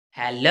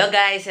Hello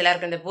guys,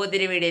 എല്ലാവർക്കും എൻ്റെ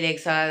പുതിയൊരു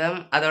വീഡിയോയിലേക്ക് സ്വാഗതം.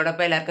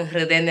 അതോടൊപ്പം എല്ലാവർക്കും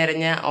ഹൃദയം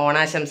നിറഞ്ഞ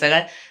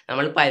ഓണാശംസകൾ.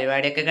 നമ്മൾ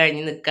പരിപാടിയൊക്കെ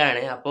കഴിഞ്ഞ്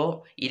നിൽക്കുകയാണ്. അപ്പോൾ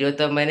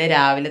 29-ന്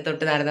രാവിലെ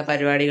തൊട്ട് നടന്ന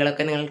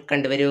പരിപാടികളൊക്കെ നിങ്ങൾ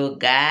കണ്ടുവരൂ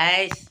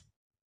ഗായ്സ്.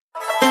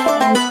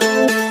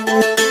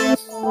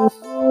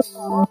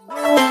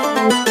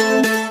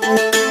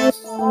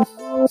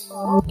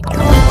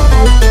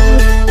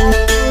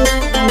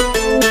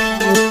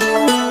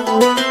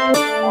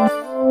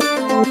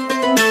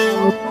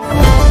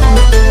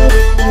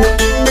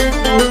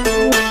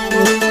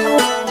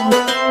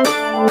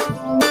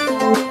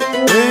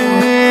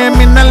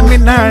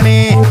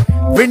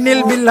 വിണ്ണിൽ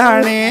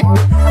വില്ലാണേ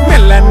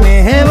മെല്ലനെ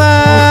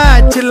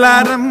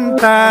വാച്ചില്ലാരം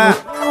താ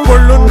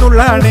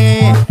കൊള്ളുന്നുള്ളാണേ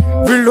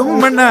വിളും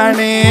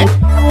മണ്ണാണേ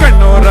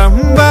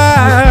കണ്ണോറമ്പ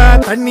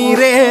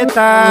തണ്ണീരേ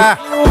താ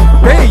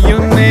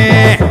പെയ്യുന്നേ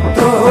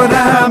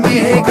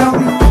തോരാമേഘം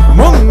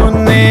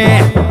മുങ്ങുന്നേ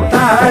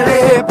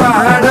താഴെ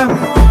പാടം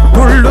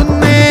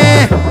തുള്ളുന്നേ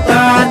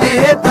താനേ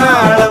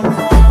താളം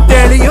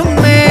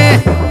തെളിയുന്നേ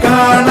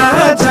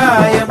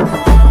കാണാചായം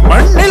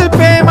മണ്ണിൽ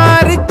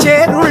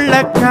പേമാറിച്ചേരുള്ള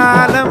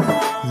കാലം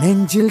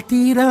നെഞ്ചിൽ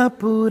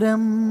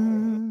തീരാപൂരം.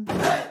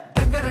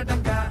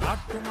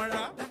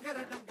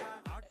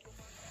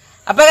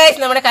 അപ്പൊ ഗൈസ്,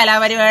 നമ്മുടെ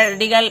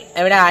കലാപരിപാടികൾ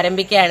ഇവിടെ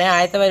ആരംഭിക്കുകയാണ്.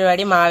 ആദ്യത്തെ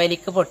പരിപാടി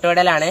മാവേലിക്ക്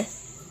പൊട്ടുവിടലാണ്.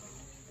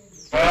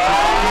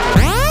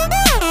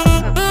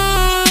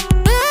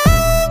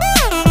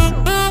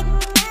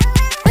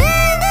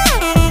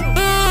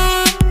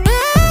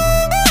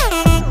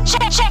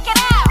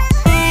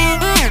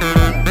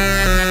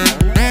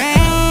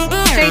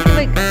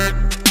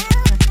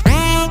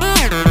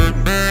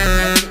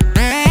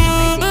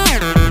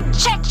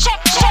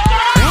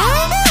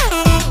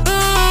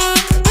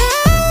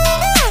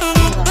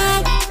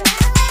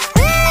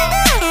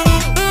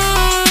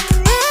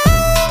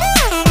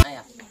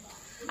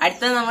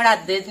 അടുത്തത് നമ്മുടെ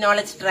അദ്വൈത്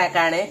നോളജ്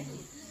ട്രാക്കാണ്.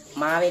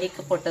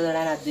 മാവേലിക്ക് പൊട്ട്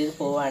തൊടാൻ അദ്വൈത്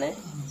പോവാണ്.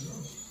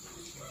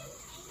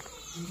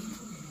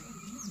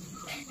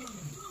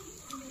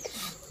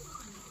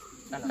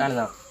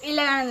 കാണുന്നോ?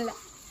 ഇല്ല, കാണുന്നില്ല.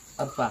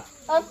 അപ്പാ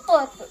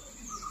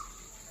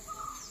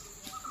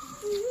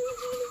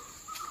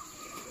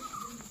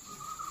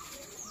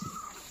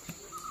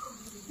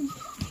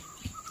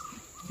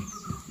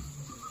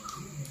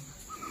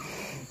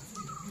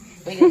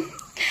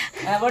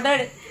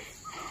പൊട്ടോട്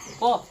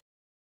പോ.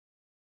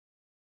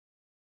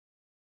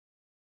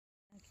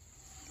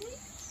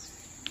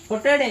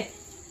 പൊട്ടോടെ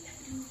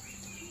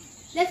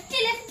ലെഫ്റ്റ്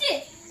ലെഫ്റ്റ്.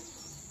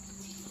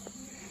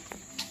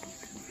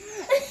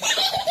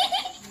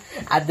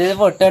 അത്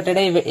പൊട്ട്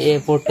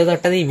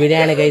തൊട്ടത്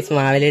ഇവിടെയാണ് ഗൈസ്.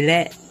 മാവേലിയുടെ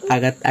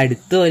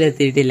അടുത്ത് പോലും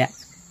എത്തിയിട്ടില്ല.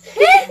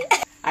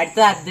 അടുത്ത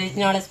അദ്വൈത്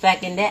നോളജ്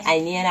പാക്കിന്റെ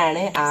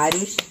അനിയനാണ്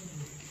ആരുഷ്.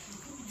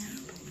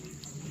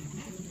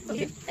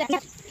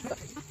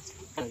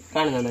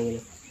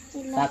 കാണുന്നുണ്ടെങ്കിലും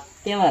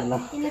സത്യം പറഞ്ഞോ?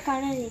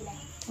 കാണാനില്ല.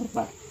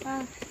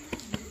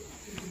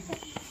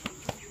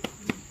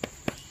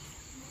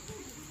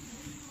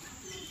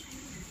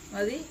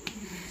 മതി.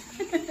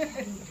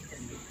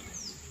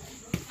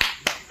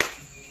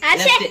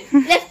 Left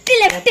left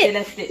left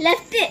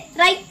left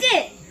right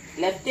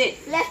left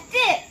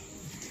left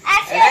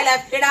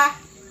left ഡാ.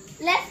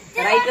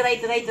 Left right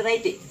right right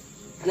right.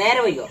 നേരെ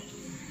പോയിക്കോ.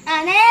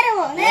 നേരെ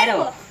പോ നേരെ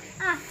പോ.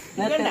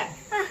 ലെഫ്റ്റ്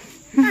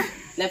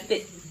ലെഫ്റ്റ്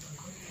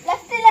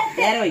ലെഫ്റ്റ്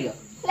നേരെ പോയിക്കോ.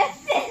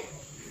 ലെഫ്റ്റ്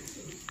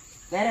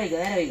നേരെ പോയിക്കോ.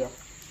 നേരെ പോയിക്കോ.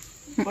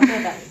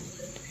 പൊട്ടോട്ടാ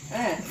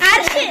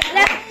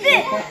ലെഫ്റ്റ്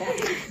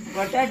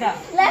പൊട്ടോട്ടാ.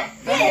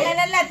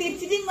 ലെഫ്റ്റ്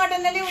തിരിച്ചിട്ട്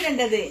ഇങ്ങോട്ടൊന്നല്ലേ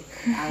വിടേണ്ടത്.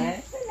 അങ്ങനെ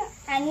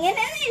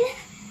അങ്ങനെയൊന്നുമില്ല.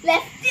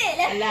 ലെഫ്റ്റ്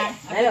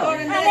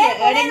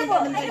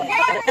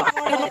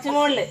കുറച്ച്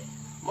മോളില്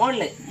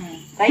മോളില്.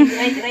 Right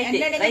right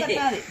right right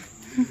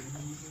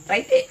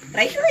right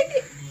right right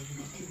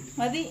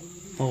മതി.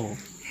 ഓ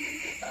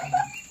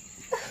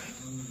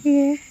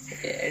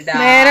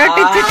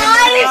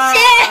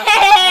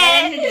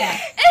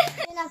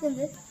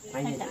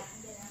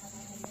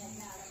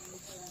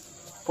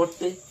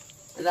പൊട്ട്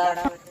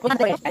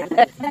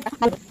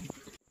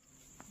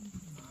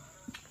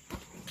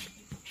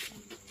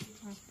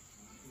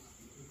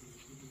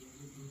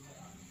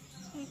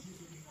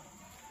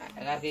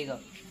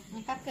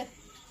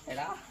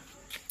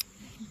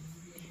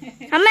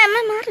അമ്മ അമ്മ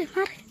മാറി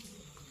മാറി.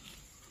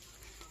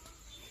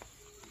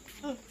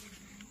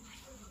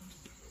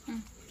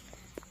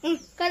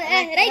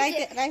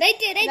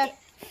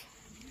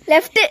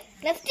 Left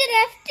left left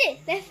left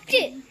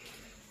left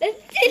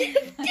left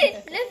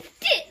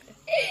left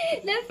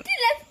left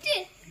left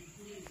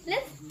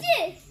left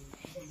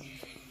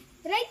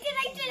right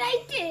right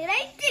right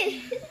right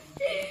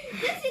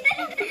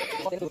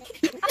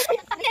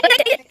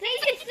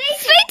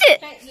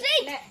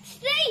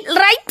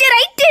right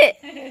right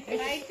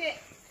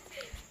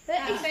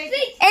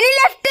any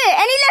left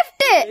any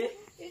left.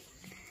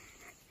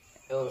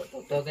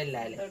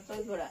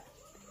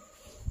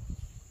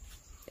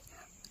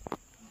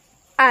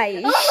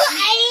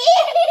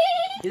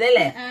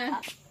 ഇതല്ലേ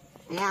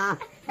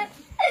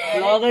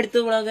വ്ലോഗ് എടുത്തു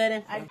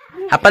വ്ലോഗുകാരൻ.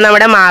 അപ്പൊ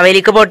നമ്മുടെ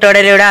മാവേലിക്ക്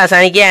പൊട്ടോടലൂടെ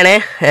അവസാനിക്കുകയാണ്.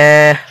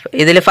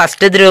 ഇതില്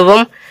ഫസ്റ്റ്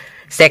ധ്രുവും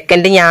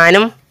സെക്കൻഡ്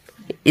ഞാനും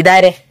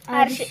ഇതാരെ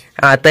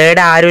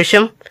തേർഡ്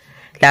ആരുഷും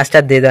ലാസ്റ്റ്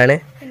അദ്വൈതാണ്.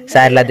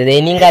 സാറിൽ അദ്വൈത്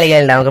ഇനിയും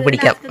കളികളുണ്ട്, നമുക്ക്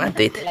പിടിക്കാം.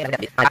 അദ്വൈത്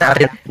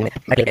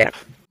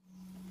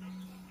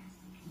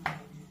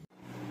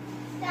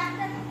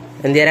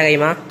എന്തിയാ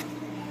കൈമ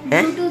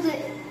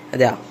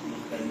അതെയോ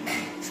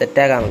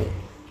സെറ്റാക്കാം നമുക്ക്.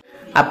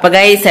 അപ്പൊ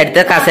ഗൈസ് അടുത്ത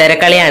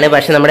കസേരക്കളിയാണ്.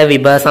 പക്ഷെ നമ്മുടെ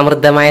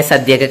വിഭവസമൃദ്ധമായ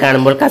സദ്യയൊക്കെ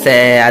കാണുമ്പോൾ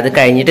അത്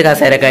കഴിഞ്ഞിട്ട്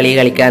കസേരക്കളി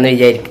കളിക്കാന്ന്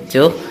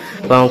വിചാരിച്ചു.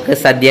 അപ്പൊ നമുക്ക്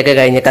സദ്യയൊക്കെ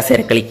കഴിഞ്ഞ്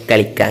കസേരക്കളി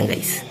കളിക്കാം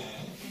ഗൈസ്.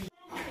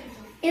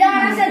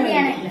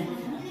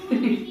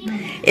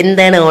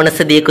 എന്താണ്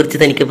ഓണസദ്യയെ കുറിച്ച്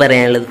തനിക്ക്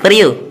പറയാനുള്ളത്?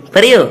 പറയൂ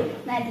പറയൂ.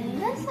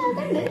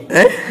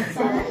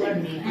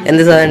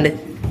 എന്ത് സ്വാദുണ്ട്?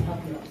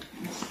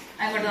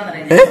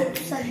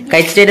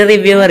 കഴിച്ചിട്ട്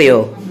റിവ്യൂ പറയോ?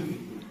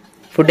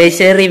 ഫുഡ്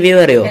കഴിച്ചിട്ട് റിവ്യൂ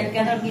പറയോ?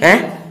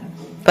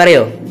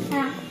 പറയോ?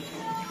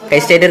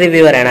 കഴിച്ചിട്ട്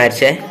റിവ്യൂ പറയണോ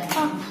ആർഷേ?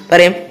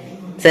 പറയും.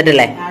 സെറ്റ്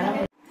അല്ലേ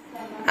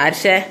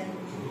ആർഷേ?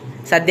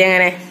 സദ്യ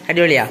എങ്ങനെ?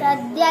 അടിപൊളിയാ?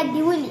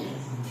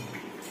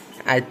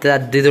 അടുത്ത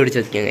അദ്വൈത് ഓടിച്ചു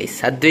നോക്കിയാ ഗൈസ്.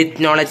 Advaith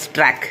knowledge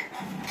track.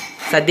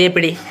 സദ്യ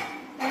എപ്പിടി?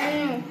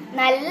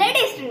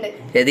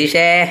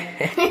 രതീഷേ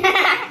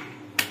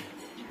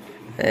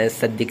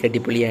സദ്യക്ക്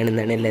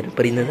അടിപൊളിയാണെന്നാണ് എല്ലാവരും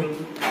പറയുന്നത്.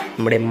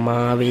 നമ്മുടെ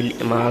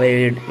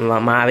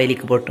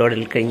മാവേലിക്ക്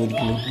പൊട്ടോടൽ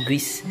കഴിഞ്ഞിരിക്കുന്നു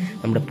ഗുയിസ്.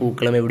 നമ്മുടെ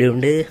പൂക്കളം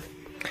എവിടെയുണ്ട്?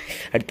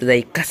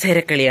 അടുത്തതായി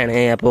കസേരക്കളിയാണ്.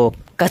 അപ്പോൾ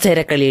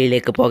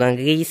കസേരക്കളിയിലേക്ക് പോകാം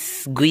guys.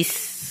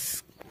 Guys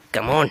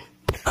come on.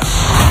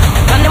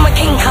 Running with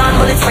King Kong,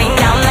 bullets rain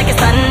down like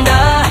it's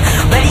thunder.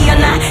 Ready or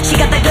not, she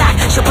got the Glock,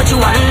 she'll put you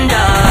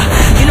under.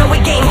 You know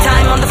it game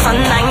time on the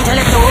front line till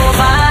it's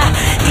over.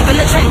 Deep in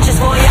the trenches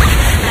for ya,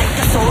 like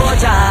a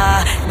soldier.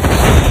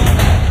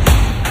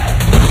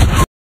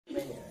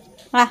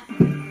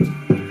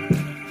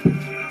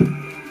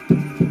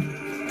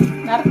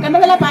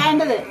 നടക്കേണ്ടതല്ല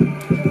പായേണ്ടത്.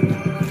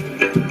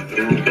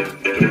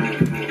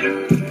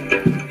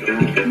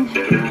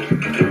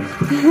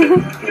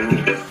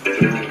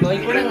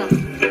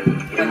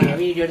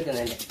 Video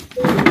എടുക്കുന്നല്ലേ?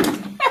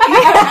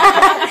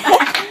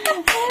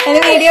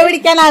 Video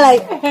പിടിക്കാൻ ആളായി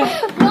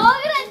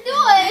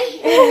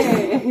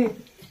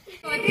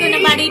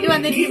പാടിയിട്ട്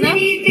വന്നിരിക്കുന്നു.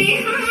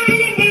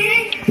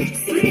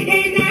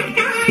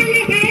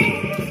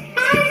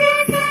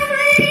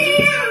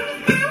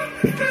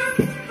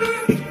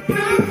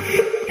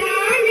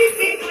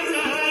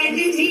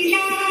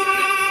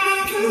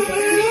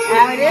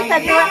 അവര്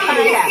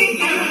സത്യവാക്കില്ല.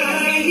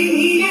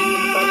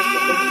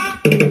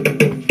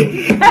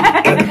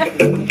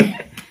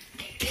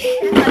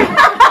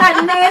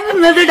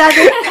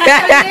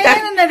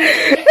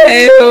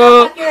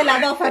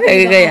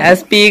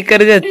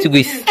 Speaker ചച്ചു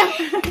guys.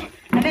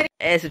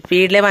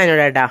 സ്പീഡിലെ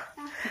പറഞ്ഞോടാ.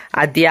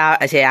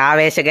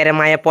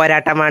 ആവേശകരമായ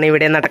പോരാട്ടമാണ്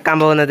ഇവിടെ നടക്കാൻ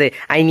പോകുന്നത്.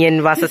 അനിയൻ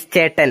വസസ്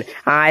ചേട്ടൻ.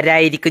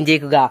 ആരായിരിക്കും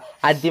ജയിക്കുക?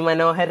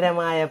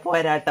 അതിമനോഹരമായ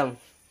പോരാട്ടം.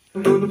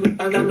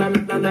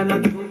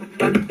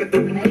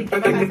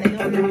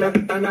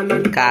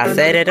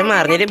 കസേര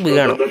മറിഞ്ഞിട്ട്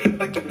വീണു.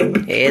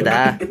 ഏതാ?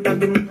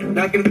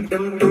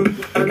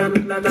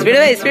 സ്പീഡ്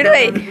പോയി, സ്പീഡ്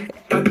പോയി.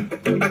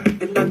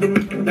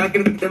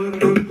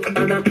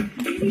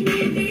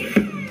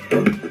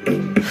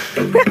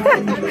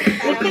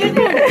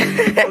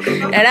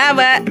 എടാ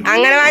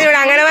അങ്ങനെ വാങ്ങിവിടെ,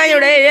 അങ്ങനെ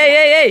വാങ്ങിവിടെ.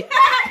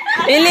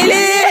 ഇല്ലില്ല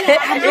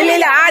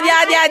ഇല്ലില്ല,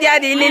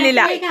 ആദ്യം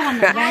ഇല്ലില്ല.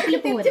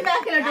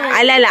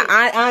 അല്ല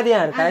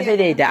ആദ്യമാണ്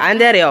ശരിയായിട്ടാ.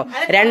 എന്താ അറിയോ?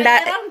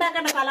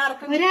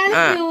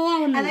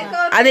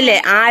 അതില്ലേ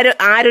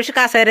ആരുഷ്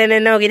കസേരനെ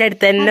നോക്കിയിട്ട്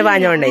അടുത്ത് തന്നെ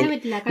പാഞ്ഞോണ്ടായി.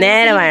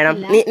 നേരെ വേണം.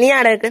 നീ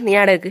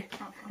ആടേക്ക്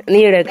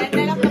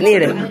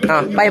ആ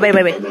ബൈ.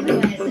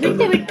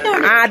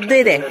 അത്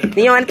ഇതേ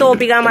നീ അവനെ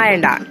തോപ്പിക്കാൻ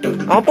വേണ്ട.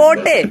 ഓ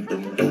പോട്ട്.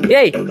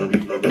 ഏയ്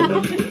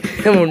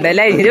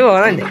മുണ്ടല്ല ഇതിന്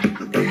പോകുന്നുണ്ട്.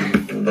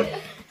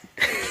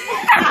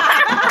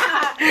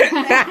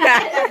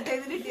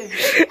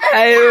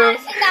 അയ്യോ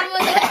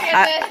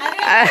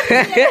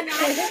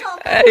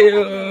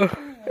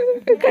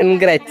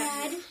കൺഗ്രാറ്റ്സ്.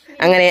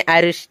 അങ്ങനെ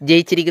ആരുഷ്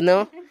ജയിച്ചിരിക്കുന്നു.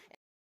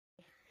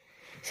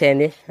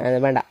 ശരി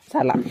വേണ്ട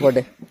സാറില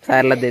പോട്ട്.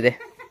 സാറിലത് ഇത്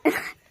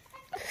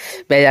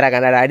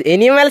ബേജാറാക്കാൻ.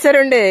 ഇനിയും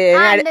മത്സരമുണ്ട്.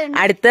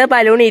 അടുത്ത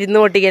പലൂണ് 200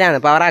 പൊട്ടിക്കലാണ്.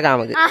 പവറാക്കാം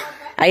നമുക്ക്.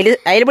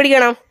 അതില്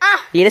പിടിക്കണം.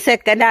 ഇതിന്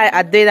സെക്കൻഡ്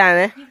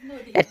അദ്വൈതാണ്.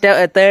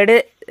 തേർഡ്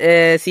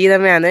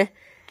സീതമ്മയാണ്.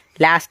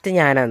 ലാസ്റ്റ്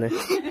ഞാനാണ്.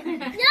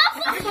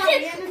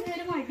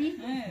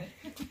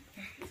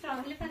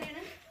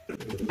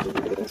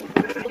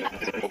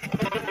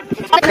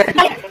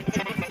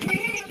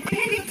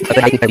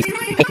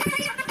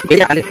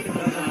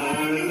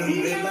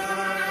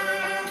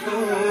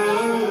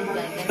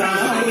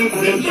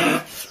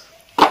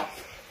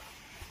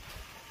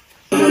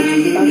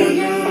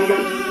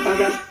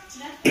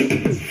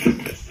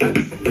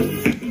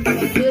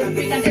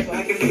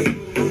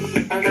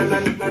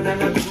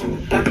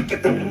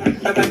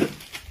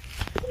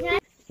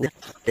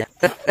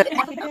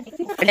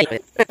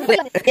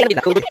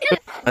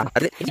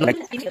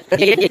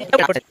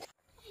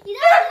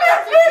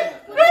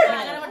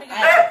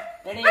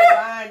 Ready,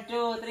 1,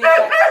 2, 3,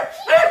 4.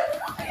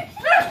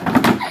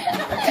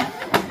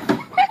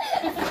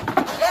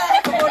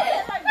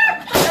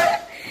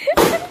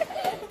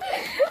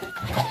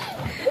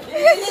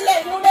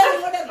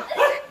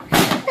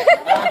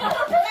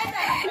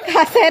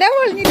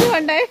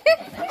 കൊണ്ടേ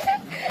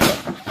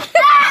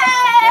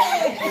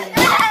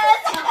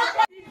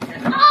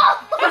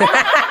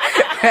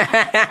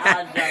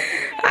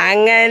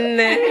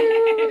അങ്ങനെ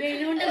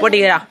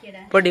പൊട്ടിക്കടാ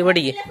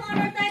പൊട്ടിക്ക്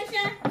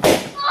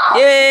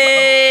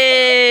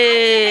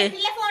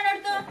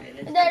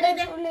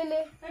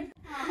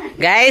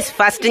ഗൈസ്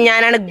ഫസ്റ്റ്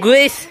ഞാനാണ്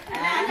ഗുയിസ്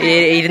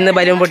ഇരുന്ന്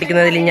ബലൂൺ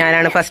പൊട്ടിക്കുന്നതിൽ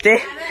ഞാനാണ് first.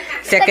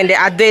 Second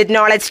Advaith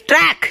knowledge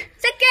track.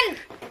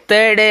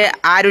 Third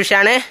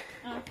ആരുഷാണ്.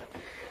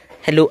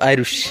 Hello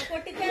Aarush.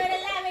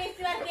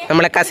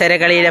 നമ്മളെ കസേര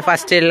കളിയിലെ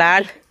ഫസ്റ്റ് ഉള്ള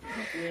ആൾ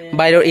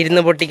ബലൂൺ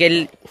ഇരുന്ന് പൊട്ടിക്കൽ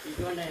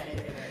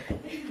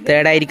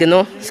തേർഡായിരിക്കുന്നു.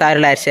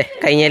 സാറുള്ള ആർഷേ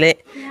കഴിഞ്ഞാല്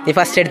നീ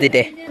ഫസ്റ്റ്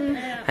എടുത്തിട്ടേ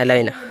അല്ല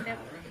പിന്നെ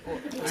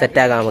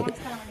സെറ്റാക്കാം നമുക്ക്.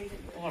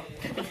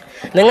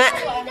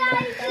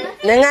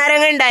 നിങ്ങൾ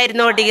ആരെങ്കിലും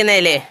ഉണ്ടായിരുന്നു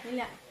ഓട്ടിക്കുന്നതിലേ?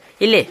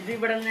 ഇല്ലേ?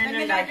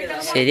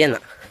 ശരി എന്നാ.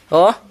 ഓ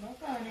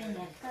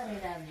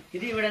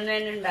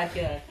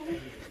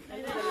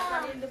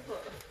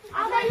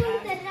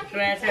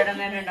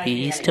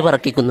ഈസ്റ്റ്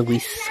പറക്കിക്കുന്നു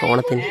ഗുയിസ്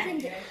ഓണത്തിന്.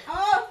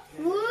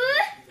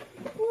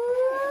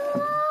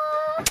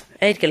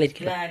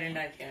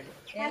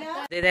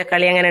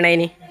 കളി എങ്ങനെ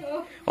ഉണ്ടായിനി?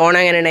 ഓണം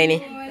എങ്ങനെ ഉണ്ടായിനി?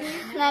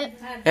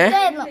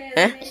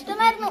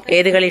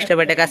 ഏത് കളി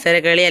ഇഷ്ടപ്പെട്ടെ? കസേര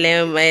കളി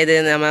അല്ലെങ്കിൽ ഏത്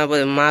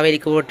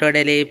മാവേലിക്ക്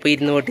പൊട്ടോടല് ഇപ്പൊ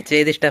ഇരുന്ന് പൊട്ടിച്ച്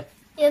ഏത് ഇഷ്ടം?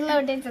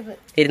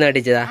 ഇരുന്ന്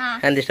പൊട്ടിച്ചതാ.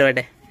 എന്ത്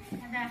ഇഷ്ടപ്പെട്ടെ?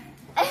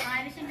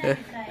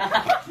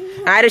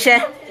 ആരുഷേ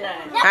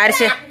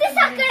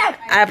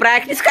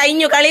പ്രാക്ടീസ്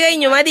കഴിഞ്ഞു, കളി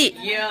കഴിഞ്ഞു. മതി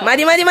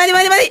മതി മതി മതി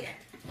മതി മതി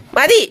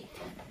മതി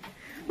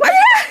മതി.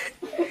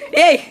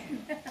 ഏയ്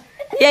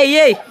ഏയ്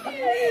ഏയ്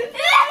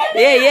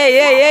ഏയ് ഏയ്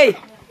ഏയ് ഏയ്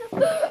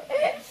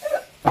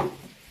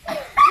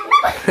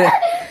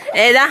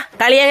ഏതാ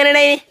കളി എങ്ങനെ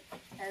ഉണ്ടായിനി?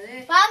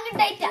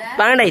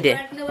 പാണ്ടായിട്ടേ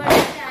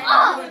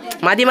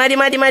മതി മതി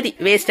മതി മതി.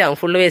 വേസ്റ്റ് ആവും,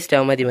 ഫുള്ള് വേസ്റ്റ്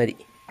ആവും. മതി മതി.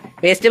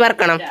 വേസ്റ്റ്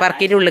പറക്കണം,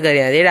 പറക്കിട്ട് ഉള്ളിൽ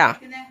കയറിയാ മതിടാ.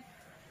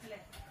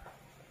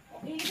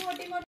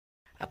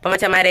 അപ്പം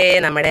മച്ചന്മാരെ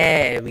നമ്മുടെ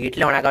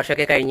വീട്ടിലെ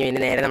ഓണാഘോഷമൊക്കെ കഴിഞ്ഞു. ഇനി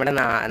നേരെ നമ്മുടെ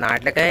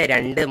നാട്ടിലൊക്കെ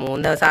 2-3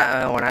 ദിവസം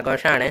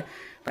ഓണാഘോഷമാണ്.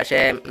 പക്ഷേ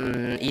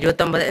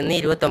ഇന്ന്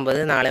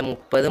 29, നാളെ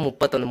 30,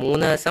 31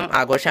 3 ദിവസം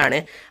ആഘോഷമാണ്.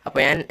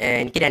 അപ്പോൾ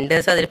എനിക്ക് 2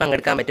 ദിവസം അതിൽ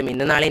പങ്കെടുക്കാൻ പറ്റും.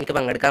 ഇന്ന് നാളെ എനിക്ക്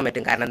പങ്കെടുക്കാൻ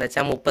പറ്റും. കാരണം എന്താ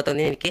വെച്ചാൽ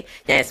 31 എനിക്ക്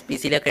ഞാൻ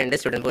SPCയിലൊക്കെ ഉണ്ട്,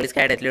 സ്റ്റുഡൻറ്റ് പോലീസ്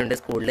കാഡറ്റിലുണ്ട്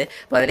സ്കൂളിൽ.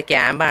 അപ്പോൾ അതിൻ്റെ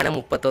ക്യാമ്പാണ്.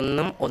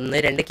 31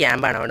 1-2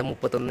 ക്യാമ്പാണ്. അതുകൊണ്ട്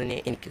 31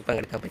 എനിക്ക്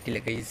പങ്കെടുക്കാൻ പറ്റില്ല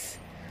ഗൈസ്.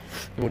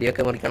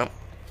 മുടിയൊക്കെ മുറിക്കണം.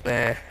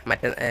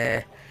 മറ്റേ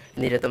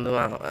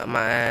 29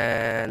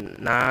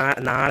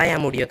 നാളെ ഞാൻ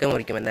മുടിയൊക്കെ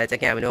മുറിക്കും. എന്താ വെച്ചാൽ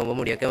ക്യാമ്പിന് പോകുമ്പോൾ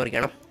മുടിയൊക്കെ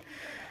മുറിക്കണം.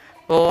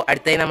 അപ്പോൾ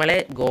അടുത്തായി നമ്മൾ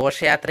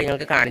ഘോഷയാത്ര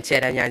നിങ്ങൾക്ക് കാണിച്ചു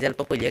തരാം. ഞാൻ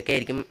ചിലപ്പോൾ പുലിയൊക്കെ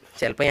ആയിരിക്കും,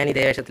 ചിലപ്പോൾ ഞാൻ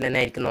ഇതേ വേഷത്തിൽ തന്നെ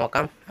ആയിരിക്കും.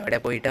 നോക്കാം, അവിടെ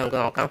പോയിട്ട് നമുക്ക്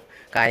നോക്കാം.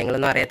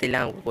 കാര്യങ്ങളൊന്നും അറിയത്തില്ല,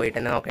 നമുക്ക് പോയിട്ട്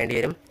തന്നെ നോക്കേണ്ടി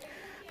വരും.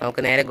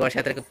 നമുക്ക് നേരെ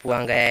ഘോഷയാത്രയ്ക്ക്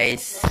പോവാം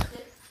ഗൈസ്.